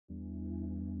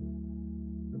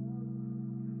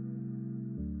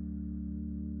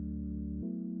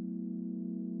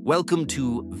Welcome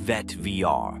to Vet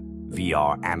VR,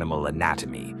 VR Animal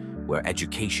Anatomy, where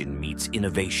education meets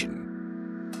innovation.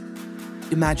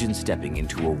 Imagine stepping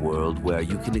into a world where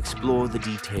you can explore the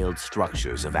detailed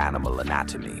structures of animal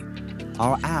anatomy.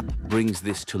 Our app brings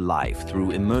this to life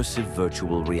through immersive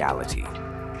virtual reality.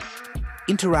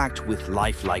 Interact with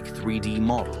lifelike 3D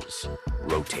models.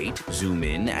 Rotate, zoom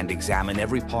in, and examine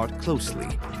every part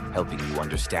closely, helping you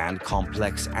understand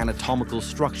complex anatomical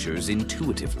structures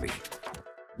intuitively.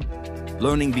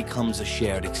 Learning becomes a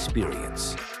shared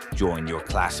experience. Join your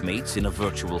classmates in a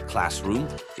virtual classroom,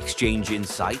 exchange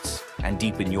insights, and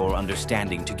deepen your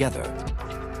understanding together.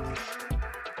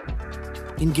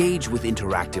 Engage with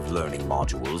interactive learning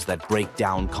modules that break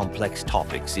down complex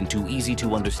topics into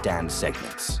easy-to-understand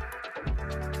segments.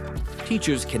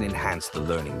 Teachers can enhance the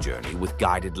learning journey with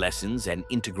guided lessons and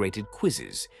integrated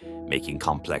quizzes, making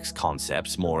complex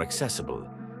concepts more accessible.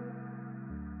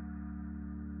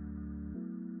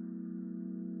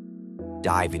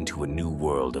 Dive into a new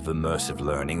world of immersive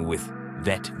learning with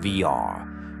Vet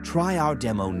VR. Try our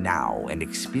demo now and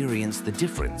experience the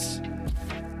difference.